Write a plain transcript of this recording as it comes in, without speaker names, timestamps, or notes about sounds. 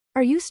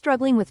Are you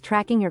struggling with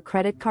tracking your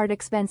credit card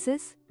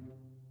expenses?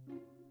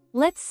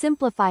 Let's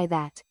simplify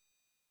that.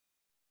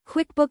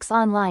 QuickBooks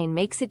Online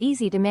makes it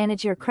easy to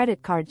manage your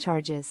credit card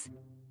charges.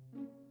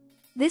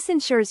 This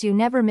ensures you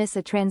never miss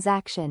a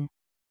transaction.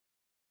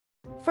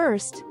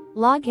 First,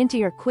 log into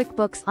your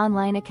QuickBooks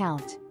Online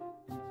account.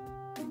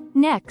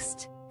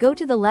 Next, go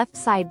to the left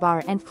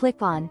sidebar and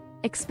click on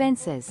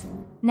Expenses.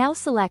 Now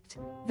select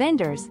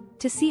Vendors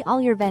to see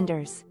all your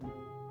vendors.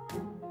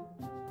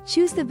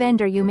 Choose the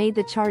vendor you made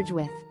the charge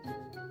with.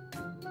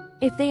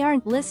 If they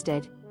aren't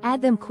listed,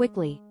 add them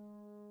quickly.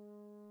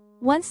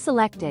 Once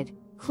selected,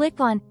 click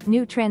on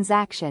New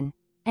Transaction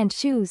and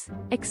choose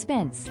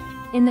Expense.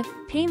 In the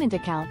Payment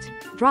Account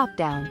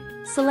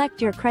drop-down,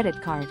 select your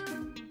credit card.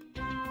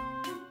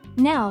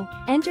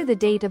 Now, enter the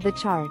date of the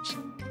charge.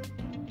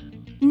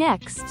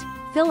 Next,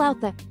 fill out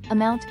the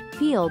Amount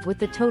field with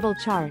the total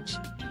charge.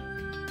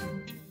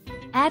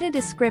 Add a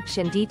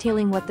description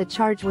detailing what the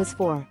charge was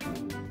for.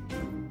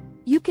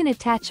 You can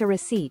attach a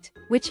receipt,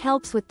 which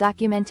helps with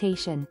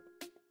documentation.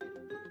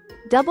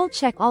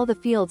 Double-check all the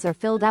fields are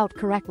filled out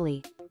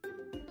correctly.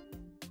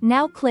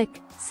 Now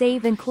click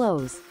Save and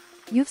Close.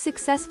 You've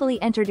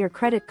successfully entered your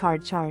credit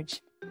card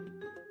charge.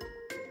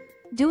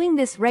 Doing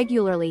this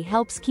regularly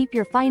helps keep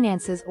your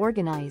finances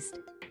organized.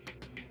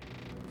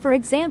 For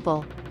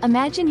example,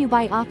 imagine you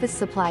buy office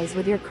supplies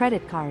with your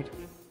credit card.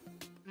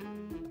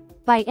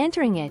 By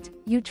entering it,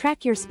 you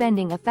track your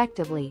spending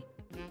effectively.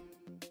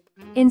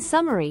 In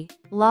summary,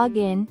 log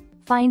in,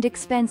 find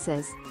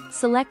expenses,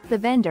 select the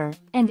vendor,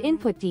 and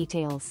input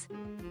details.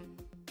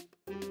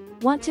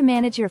 Want to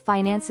manage your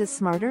finances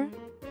smarter?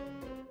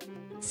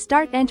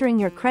 Start entering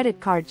your credit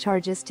card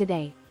charges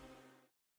today.